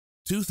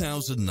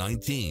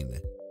2019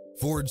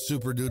 Ford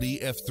Super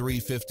Duty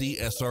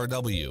F-350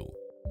 SRW.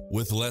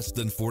 With less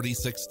than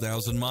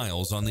 46,000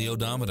 miles on the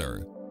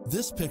odometer,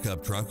 this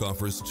pickup truck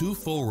offers 2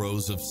 full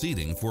rows of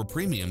seating for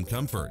premium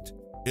comfort.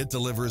 It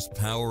delivers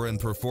power and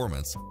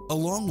performance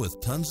along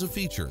with tons of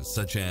features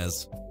such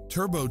as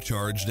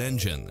turbocharged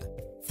engine,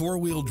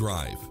 4-wheel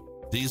drive,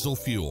 diesel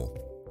fuel,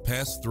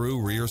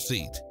 pass-through rear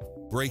seat,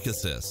 brake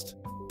assist,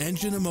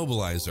 engine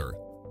immobilizer,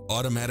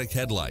 automatic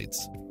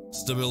headlights,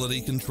 stability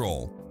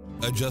control,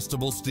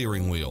 adjustable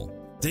steering wheel,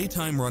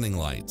 daytime running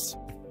lights.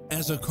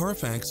 As a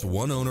Carfax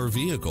one-owner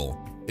vehicle,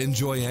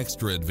 enjoy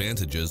extra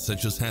advantages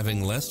such as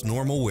having less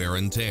normal wear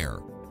and tear.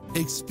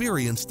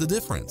 Experience the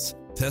difference.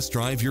 Test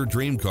drive your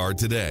dream car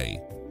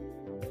today.